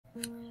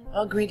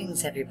Well,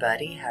 greetings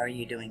everybody. How are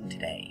you doing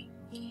today?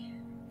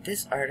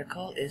 This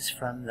article is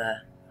from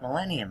the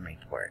Millennium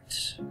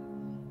Report.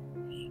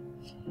 Let me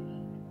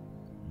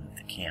move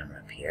the camera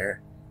up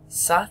here.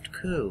 Soft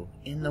coup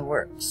in the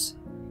works.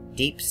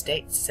 Deep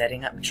state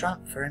setting up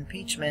Trump for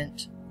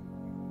impeachment.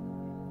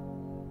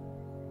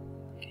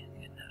 Okay,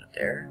 get that up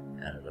there,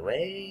 out of the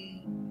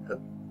way. Oh,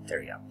 there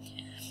we go.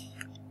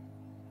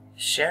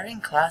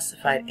 Sharing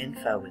classified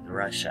info with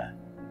Russia.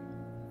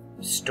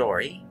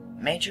 Story.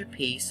 Major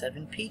piece of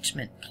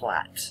impeachment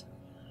plot.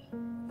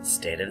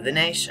 State of the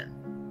nation.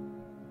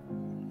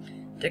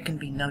 There can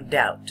be no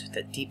doubt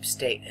that Deep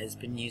State has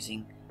been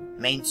using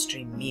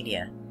mainstream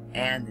media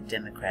and the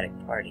Democratic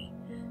Party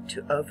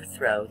to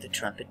overthrow the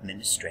Trump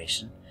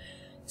administration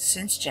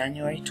since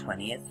January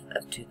 20th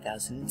of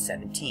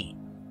 2017.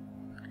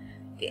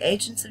 The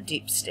agents of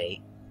Deep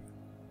State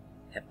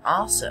have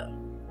also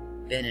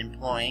been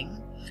employing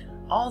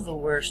all the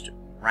worst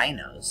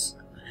rhinos,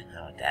 I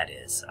know what that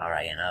is,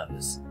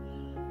 R-I-N-O's,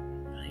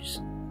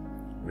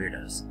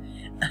 weirdos,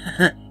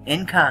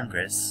 in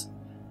Congress.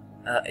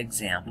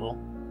 Example,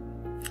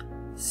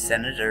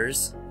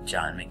 Senators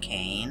John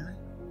McCain,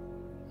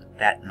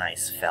 that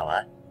nice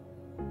fella,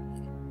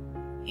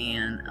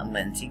 and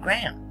Lindsey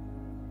Graham,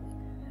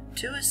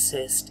 to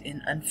assist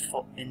in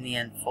the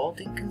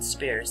unfolding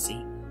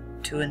conspiracy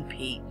to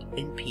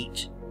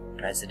impeach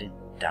President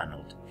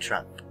Donald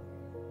Trump.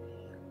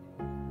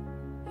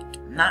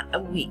 Not a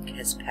week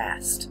has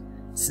passed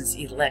since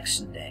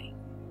Election Day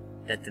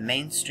that the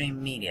mainstream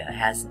media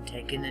hasn't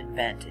taken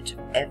advantage of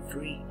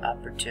every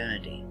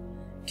opportunity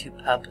to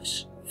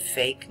publish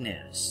fake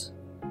news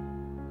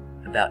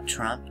about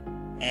Trump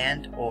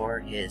and or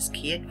his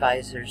key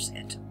advisors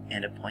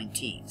and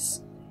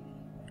appointees.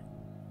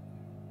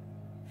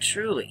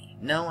 Truly,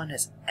 no one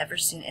has ever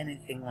seen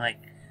anything like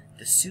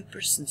the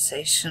super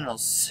sensational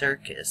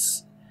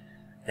circus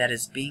that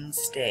is being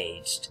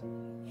staged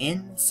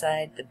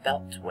inside the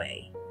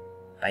Beltway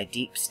by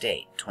Deep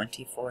State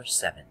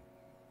 24/7.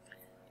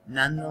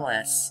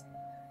 Nonetheless,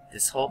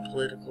 this whole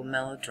political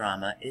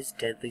melodrama is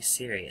deadly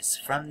serious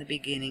from the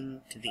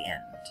beginning to the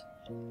end.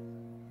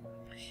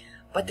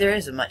 But there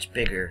is a much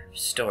bigger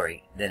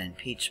story than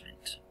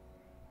impeachment.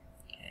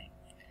 Okay.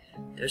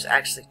 There's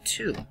actually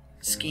two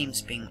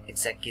schemes being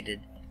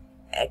executed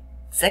at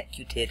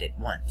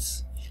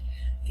once.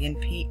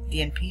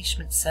 The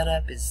impeachment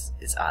setup is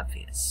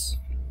obvious.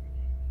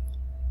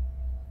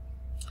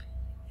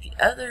 The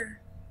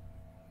other,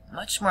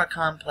 much more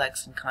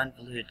complex and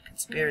convoluted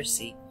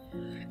conspiracy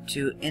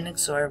to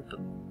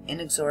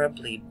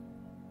inexorably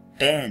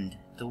bend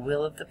the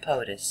will of the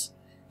POTUS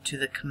to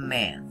the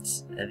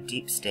commands of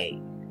Deep State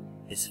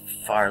is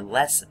far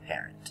less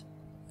apparent.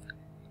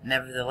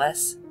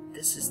 Nevertheless,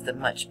 this is the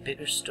much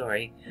bigger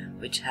story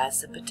which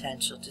has the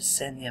potential to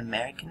send the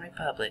American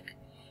Republic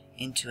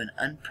into an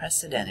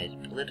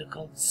unprecedented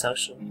political,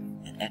 social,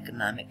 and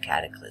economic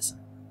cataclysm.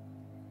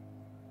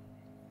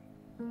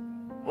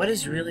 What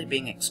is really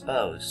being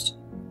exposed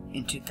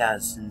in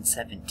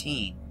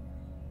 2017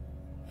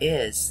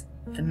 is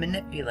the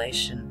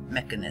manipulation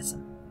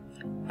mechanism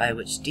by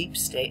which Deep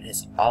State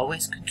has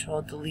always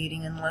controlled the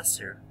leading and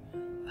lesser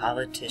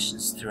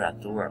politicians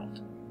throughout the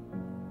world.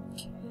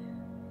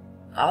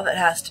 All that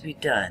has to be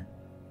done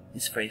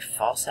is for a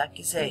false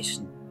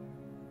accusation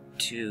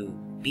to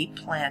be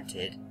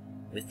planted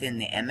within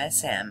the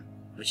MSM,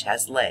 which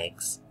has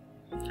legs,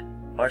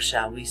 or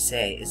shall we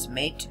say is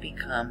made to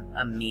become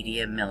a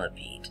media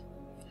millipede.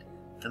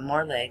 The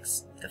more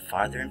legs, the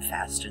farther and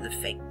faster the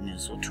fake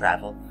news will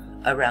travel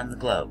around the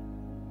globe.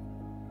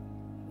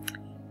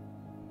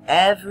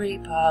 Every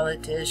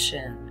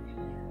politician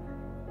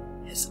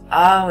has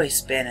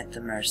always been at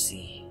the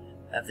mercy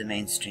of the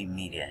mainstream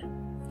media,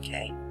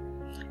 okay?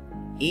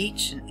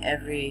 Each and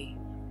every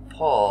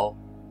poll,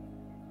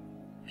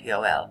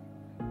 POL,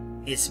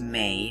 is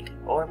made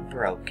or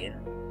broken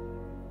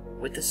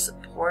with the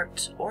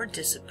support or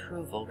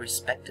disapproval,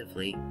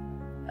 respectively,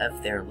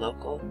 of their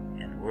local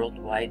and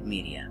worldwide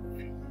media.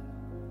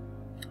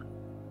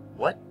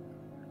 What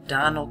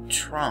Donald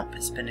Trump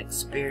has been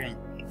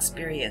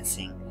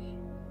experiencing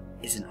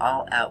is an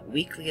all-out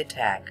weekly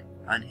attack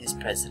on his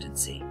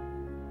presidency.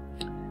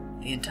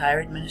 The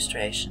entire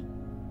administration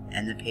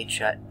and the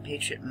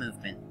Patriot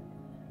movement,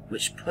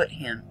 which put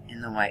him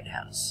in the White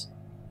House.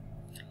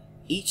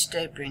 Each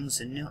day brings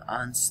a new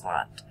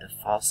onslaught of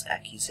false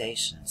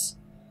accusations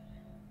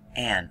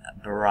and a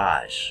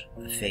barrage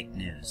of fake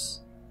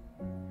news.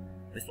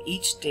 With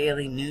each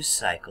daily news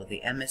cycle,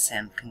 the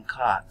MSM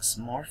concocts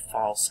more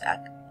false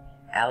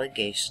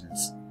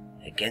allegations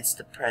against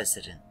the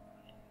president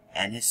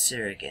and his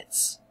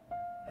surrogates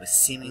with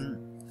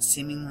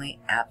seemingly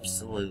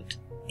absolute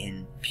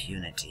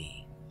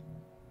impunity.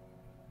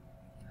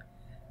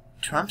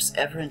 Trump's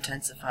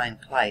ever-intensifying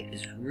plight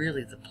is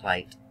really the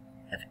plight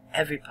of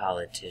every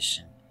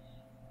politician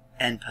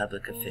and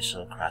public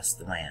official across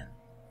the land.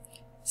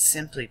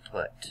 Simply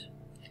put,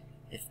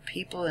 if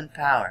people in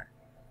power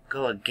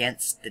go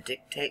against the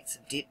dictates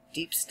of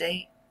deep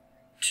state,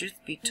 truth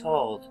be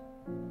told,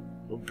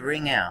 will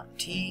bring out,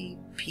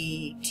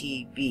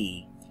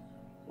 TPTB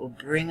will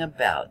bring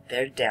about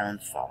their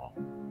downfall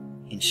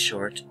in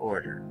short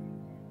order,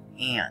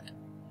 and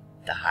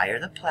the higher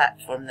the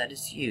platform that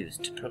is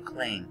used to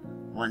proclaim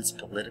one's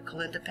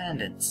political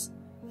independence,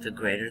 the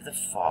greater the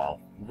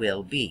fall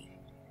will be.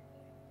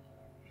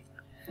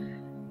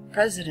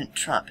 President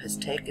Trump has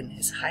taken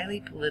his highly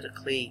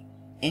politically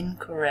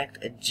incorrect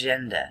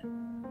agenda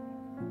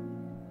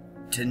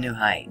to new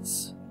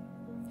heights.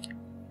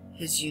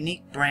 His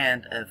unique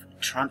brand of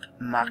Trump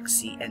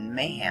moxie and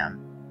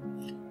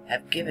mayhem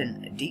have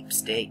given a deep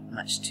state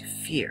much to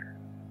fear.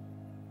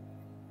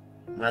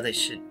 Well, they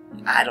should.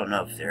 I don't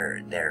know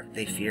if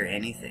they fear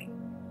anything.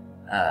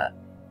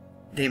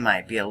 They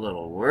might be a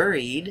little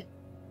worried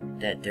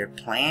that their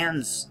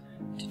plans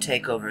to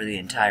take over the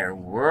entire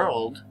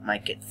world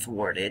might get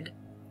thwarted.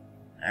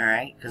 All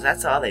right, because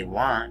that's all they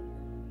want.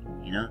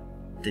 You know,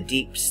 the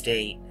deep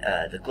state,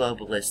 the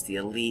globalists, the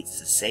elites,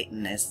 the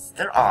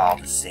Satanists—they're all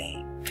the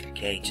same.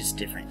 Okay, just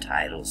different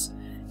titles.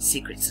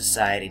 Secret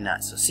society,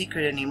 not so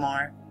secret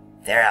anymore.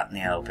 They're out in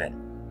the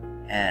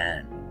open,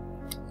 and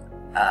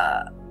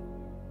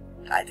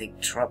I think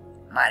Trump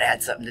might have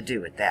had something to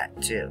do with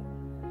that too.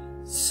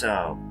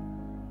 So,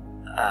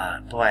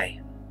 boy.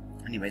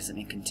 Anyways, let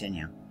me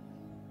continue.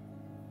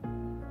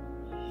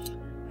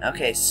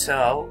 Okay,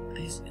 so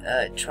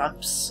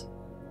Trump's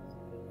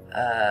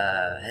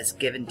has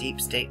given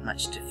deep state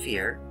much to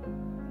fear.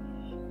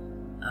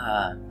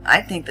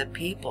 I think the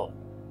people,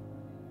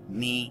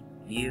 me,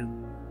 you,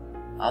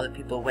 all the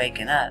people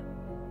waking up,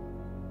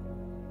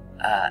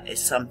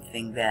 is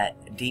something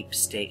that deep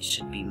state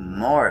should be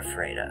more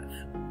afraid of.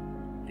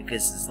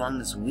 Because as long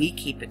as we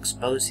keep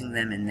exposing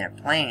them in their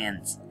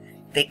plans,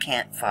 they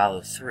can't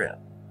follow through.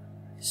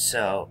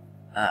 So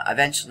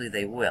eventually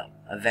they will.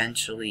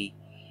 Eventually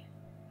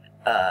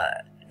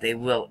they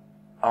will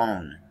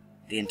own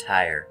the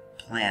entire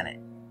planet.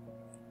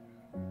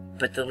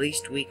 But the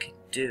least we could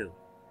do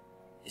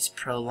is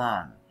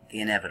prolong the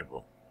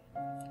inevitable.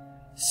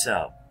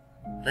 So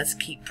let's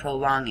keep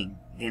prolonging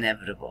the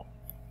inevitable.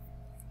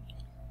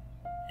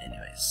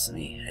 Anyways, let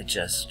me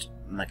adjust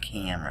my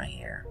camera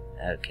here.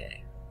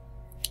 Okay.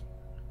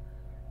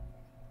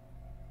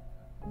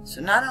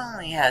 So not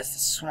only has the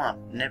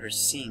swamp never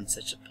seen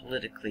such a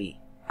politically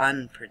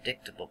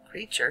unpredictable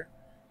creature,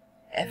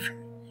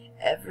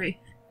 every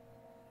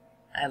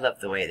I love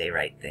the way they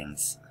write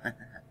things.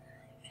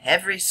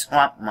 Every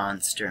swamp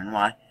monster in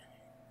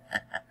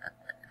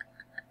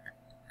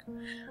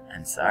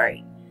I'm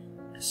sorry,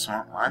 a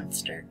swamp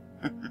monster.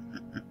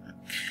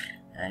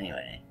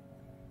 Anyway,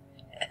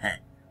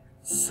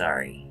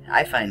 sorry.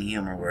 I find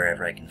humor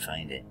wherever I can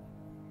find it,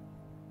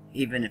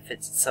 even if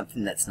it's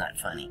something that's not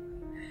funny.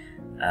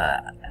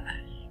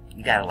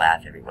 You gotta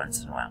laugh every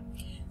once in a while.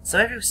 So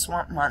every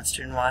swamp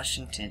monster in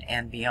Washington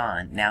and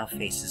beyond now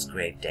faces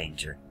grave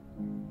danger.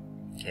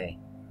 Okay.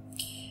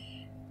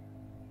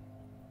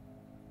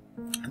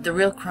 The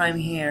real crime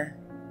here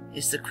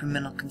is the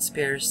criminal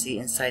conspiracy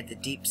inside the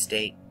deep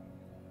state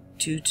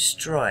to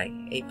destroy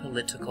a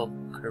political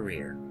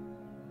career.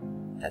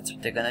 That's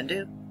what they're gonna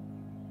do.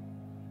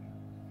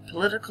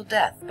 Political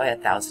death by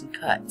 1,000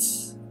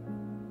 cuts.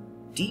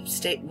 Deep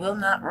state will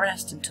not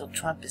rest until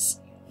Trump is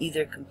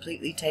either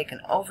completely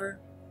taken over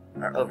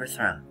or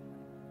overthrown.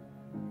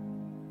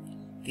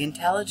 The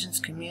intelligence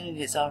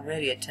community has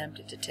already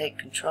attempted to take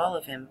control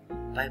of him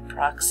by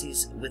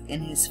proxies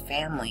within his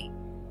family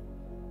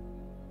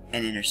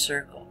and inner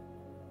circle.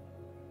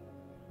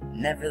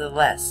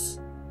 Nevertheless,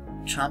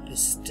 Trump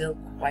has still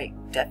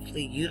quite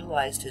deftly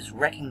utilized his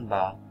wrecking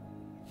ball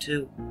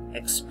to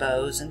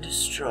expose and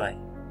destroy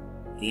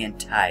the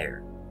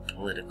entire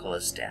political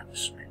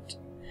establishment.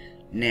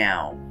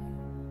 Now,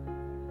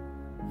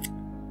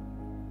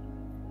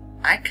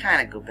 I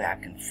kind of go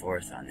back and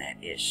forth on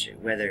that issue,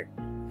 whether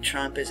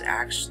Trump is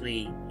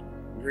actually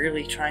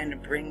really trying to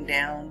bring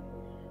down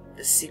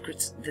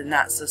the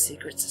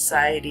not-so-secret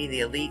society,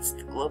 the elites,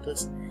 the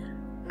globalists.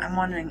 I'm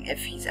wondering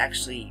if he's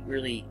actually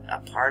really a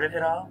part of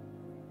it all,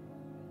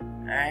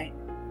 alright?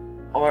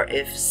 Or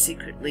if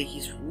secretly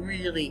he's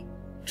really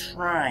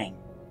trying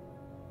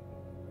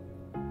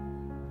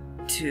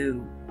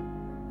to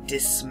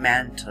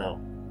dismantle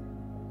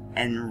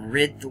and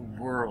rid the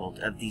world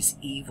of these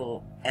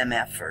evil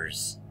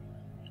MFers,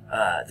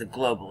 the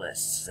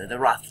globalists, the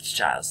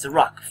Rothschilds, the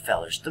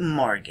Rockefellers, the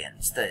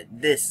Morgans, the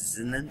thises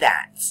and the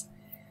that's.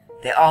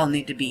 They all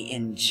need to be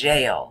in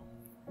jail.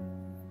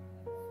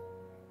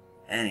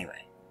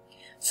 Anyway,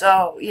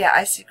 so yeah,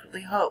 I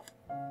secretly hope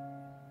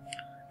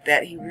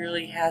that he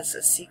really has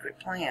a secret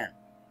plan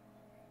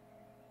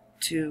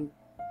to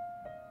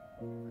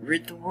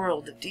rid the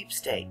world of deep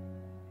state,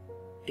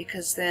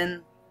 because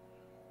then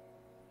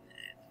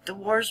the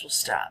wars will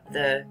stop,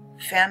 the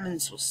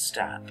famines will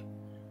stop,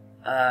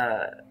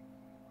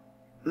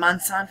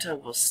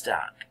 Monsanto will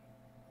stop,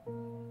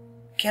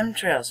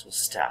 chemtrails will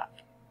stop,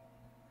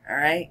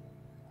 alright?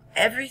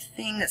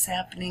 Everything that's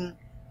happening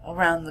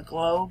around the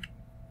globe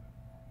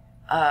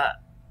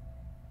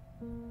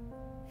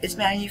is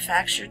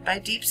manufactured by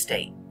deep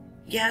state.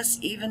 Yes,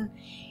 even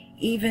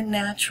even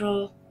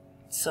natural,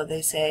 so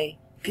they say,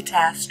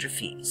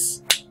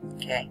 catastrophes,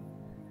 okay?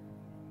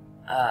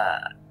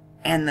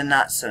 And the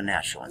not so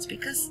natural ones,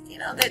 because you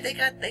know they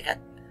got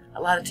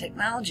a lot of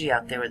technology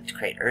out there to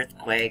create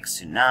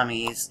earthquakes,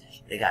 tsunamis.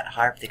 They got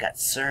HAARP, they got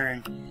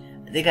CERN,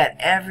 they got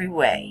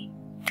everything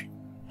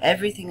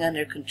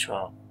under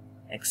control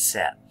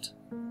except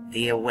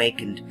the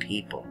awakened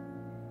people.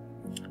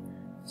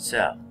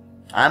 So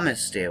I'm gonna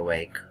stay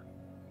awake.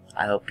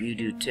 I hope you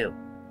do too.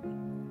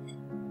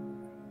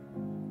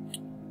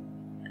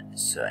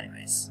 So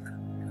anyways,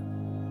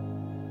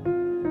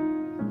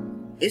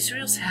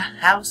 Israel's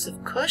House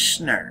of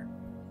Kushner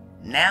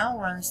now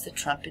runs the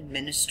Trump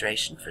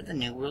administration for the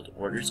New World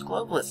Order's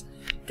globalists.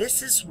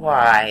 This is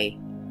why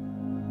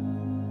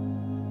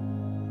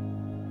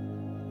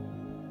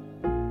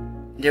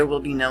there will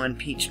be no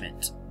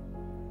impeachment.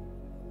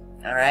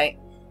 Alright?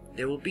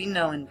 There will be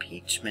no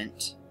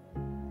impeachment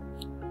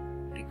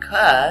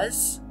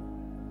because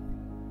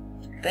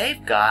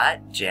they've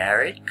got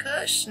Jared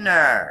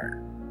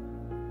Kushner.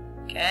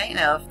 Okay?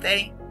 Now if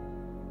they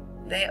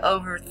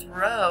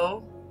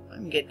overthrow...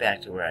 Let me get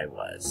back to where I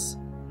was.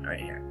 Right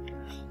here.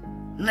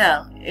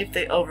 Now, if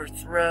they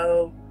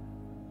overthrow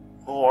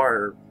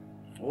or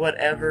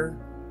whatever,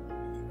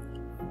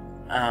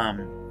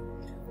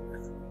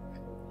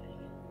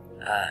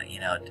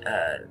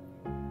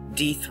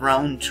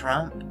 dethrone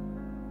Trump,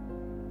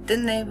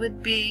 then they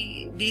would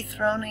be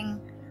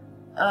dethroning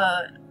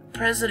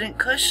President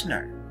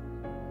Kushner,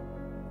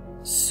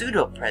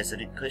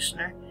 pseudo-President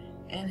Kushner,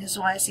 and his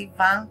wife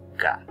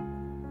Ivanka,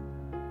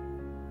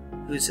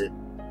 who's a...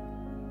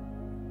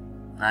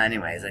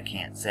 Anyways, I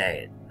can't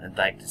say it. I'd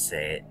like to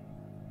say it.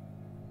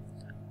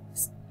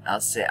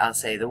 I'll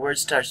say the word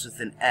starts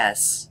with an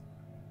S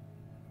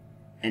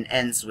and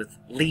ends with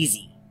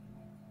Leezy.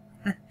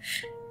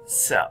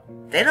 So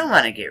they don't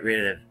want to get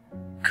rid of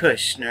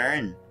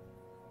Kushner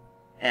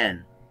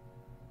and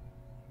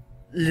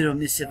little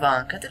Miss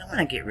Ivanka. They don't want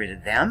to get rid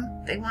of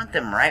them. They want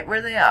them right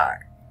where they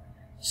are.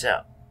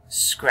 So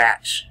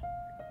scratch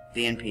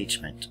the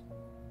impeachment.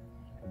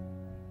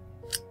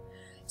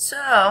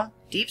 So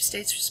Deep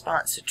State's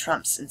response to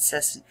Trump's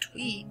incessant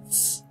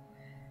tweets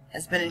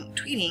has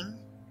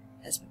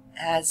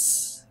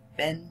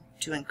been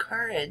to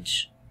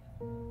encourage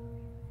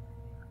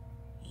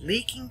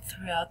leaking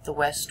throughout the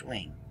West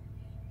Wing.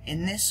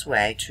 In this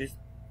way,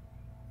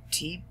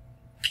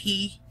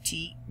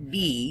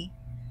 TPTB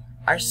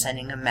are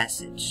sending a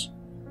message.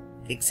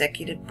 The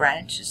executive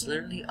branch is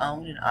literally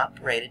owned and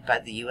operated by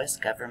the U.S.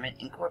 government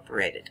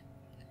incorporated.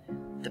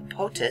 The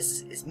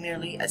POTUS is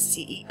merely a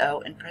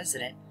CEO and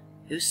president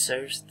who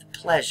serves the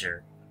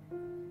pleasure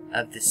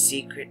of the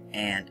secret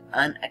and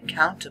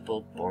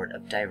unaccountable board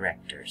of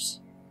directors.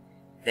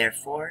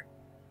 Therefore,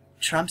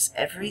 Trump's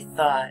every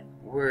thought,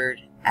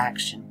 word,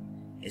 action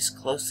is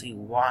closely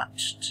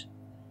watched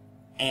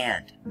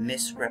and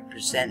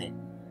misrepresented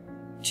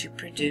to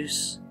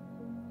produce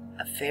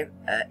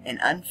an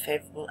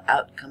unfavorable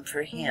outcome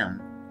for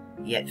him,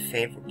 yet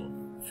favorable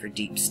for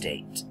Deep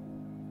State.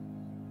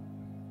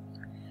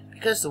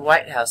 Because the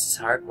White House is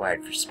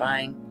hardwired for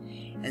spying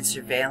and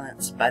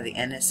surveillance by the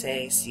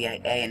NSA,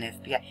 CIA, and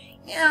FBI.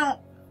 Now,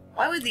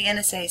 why would the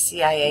NSA,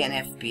 CIA, and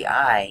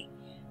FBI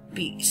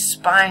be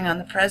spying on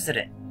the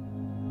president?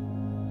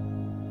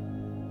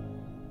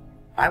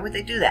 Why would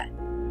they do that?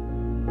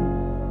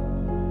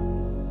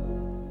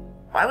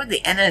 Why would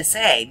the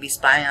NSA be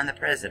spying on the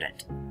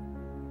president?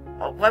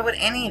 Well, why would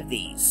any of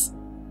these?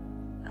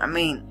 I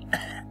mean,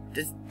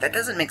 that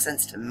doesn't make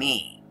sense to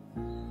me.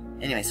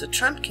 Anyway, so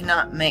Trump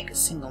cannot make a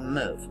single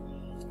move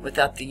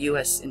without the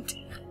U.S.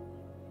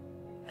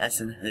 That's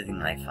another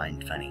thing I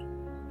find funny.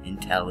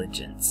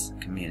 Intelligence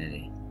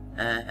community.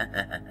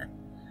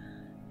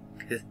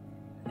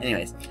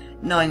 Anyways,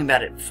 knowing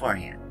about it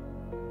beforehand.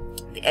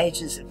 The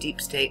agents of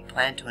Deep State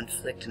plan to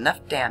inflict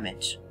enough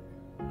damage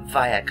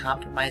via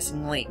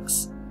compromising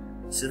leaks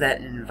so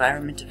that an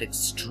environment of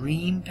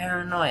extreme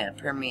paranoia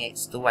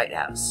permeates the White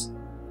House.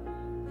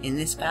 In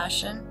this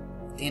fashion,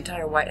 the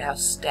entire White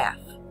House staff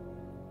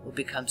will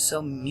become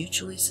so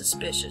mutually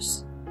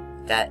suspicious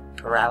that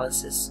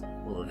paralysis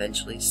will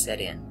eventually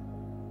set in.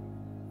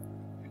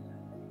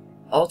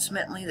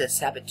 Ultimately, the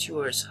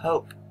saboteurs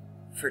hope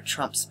for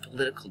Trump's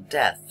political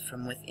death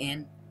from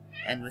within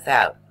and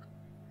without,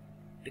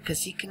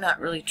 because he cannot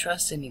really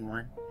trust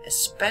anyone,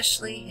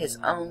 especially his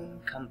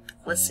own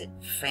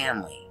complicit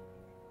family.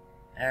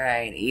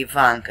 Alright,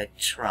 Ivanka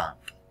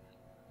Trump,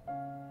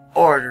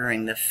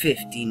 ordering the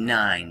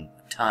 59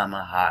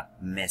 Tomahawk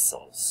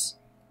missiles.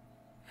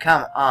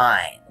 Come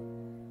on.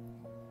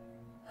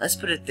 Let's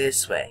put it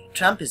this way.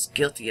 Trump is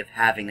guilty of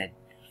having a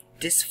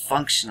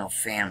dysfunctional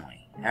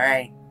family.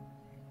 Alright?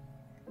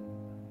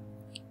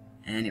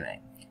 Anyway.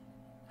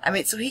 I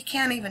mean, so he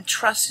can't even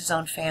trust his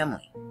own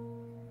family.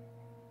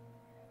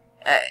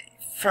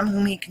 From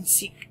whom he can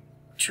seek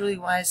truly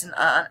wise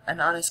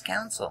and honest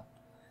counsel.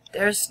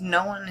 There's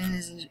no one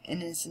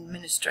in his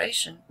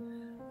administration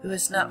who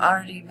has not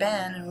already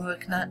been, who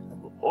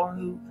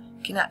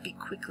cannot be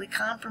quickly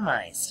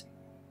compromised.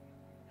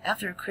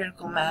 After a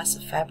critical mass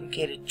of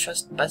fabricated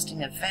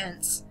trust-busting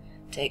events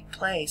take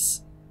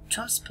place,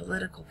 Trump's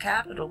political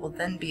capital will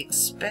then be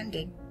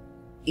expended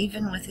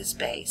even with his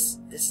base.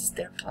 This is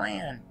their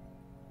plan.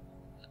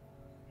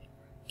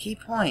 Key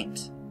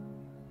point.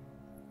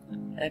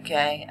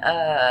 Okay,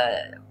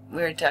 we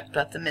already talked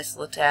about the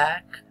missile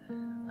attack.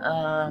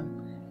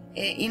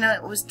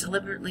 It was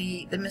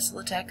deliberately, the missile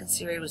attack in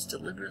Syria was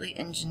deliberately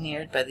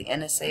engineered by the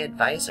NSA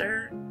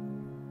advisor.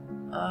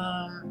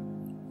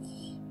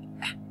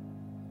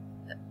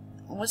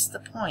 What's the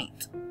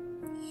point?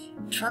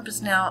 Trump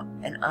is now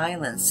an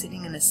island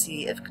sitting in a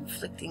sea of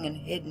conflicting and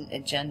hidden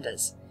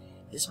agendas.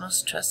 His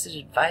most trusted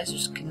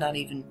advisors cannot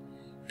even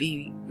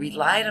be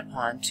relied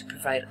upon to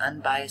provide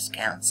unbiased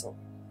counsel.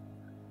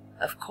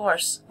 Of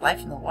course, life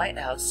in the White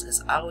House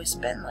has always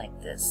been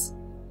like this,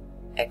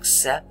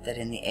 except that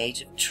in the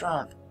age of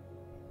Trump,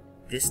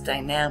 this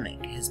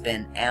dynamic has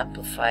been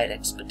amplified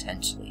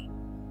exponentially.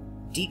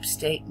 Deep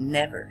State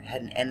never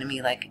had an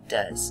enemy like it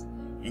does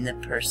in the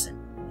person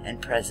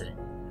and president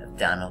of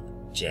Donald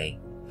J.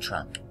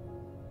 Trump.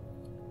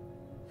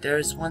 There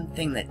is one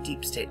thing that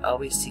Deep State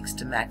always seeks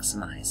to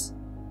maximize.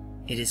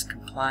 It is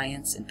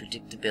compliance and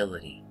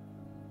predictability.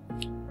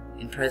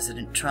 In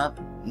President Trump,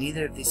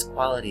 neither of these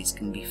qualities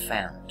can be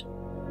found.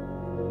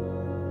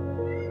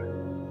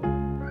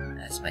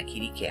 That's my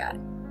kitty cat.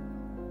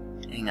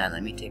 Hang on,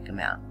 let me take him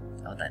out.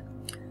 Hold on.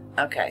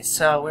 Okay,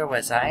 so where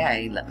was I?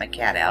 I let my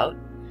cat out.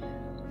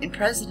 In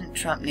President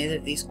Trump, neither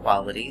of these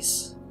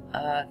qualities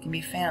can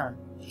be found,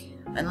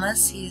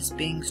 unless he is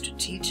being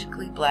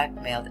strategically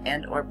blackmailed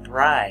and or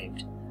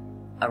bribed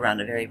around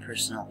a very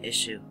personal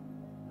issue.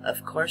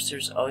 Of course,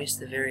 there's always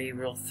the very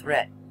real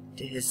threat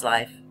to his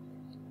life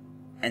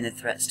and the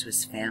threats to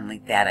his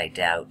family. That I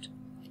doubt.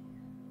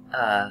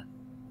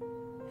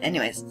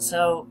 Anyways,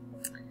 so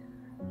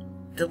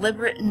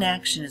deliberate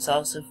inaction is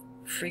also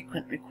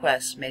frequent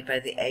requests made by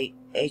the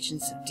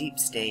agents of Deep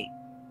State,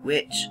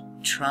 which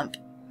Trump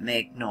may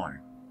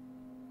ignore.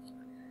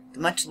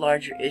 The much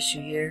larger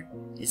issue here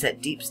is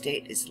that Deep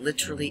State is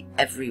literally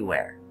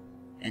everywhere,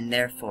 and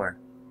therefore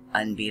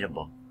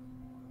unbeatable.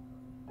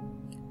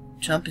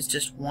 Trump is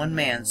just one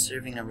man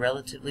serving a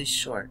relatively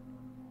short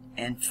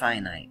and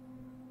finite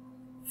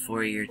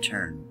 4-year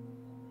term.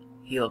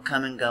 He will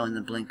come and go in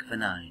the blink of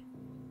an eye,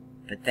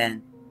 but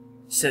then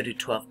so do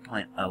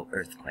 12.0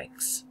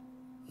 earthquakes.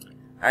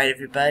 Alright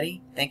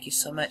everybody, thank you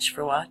so much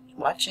for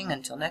watching.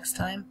 Until next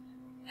time,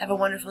 have a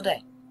wonderful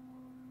day.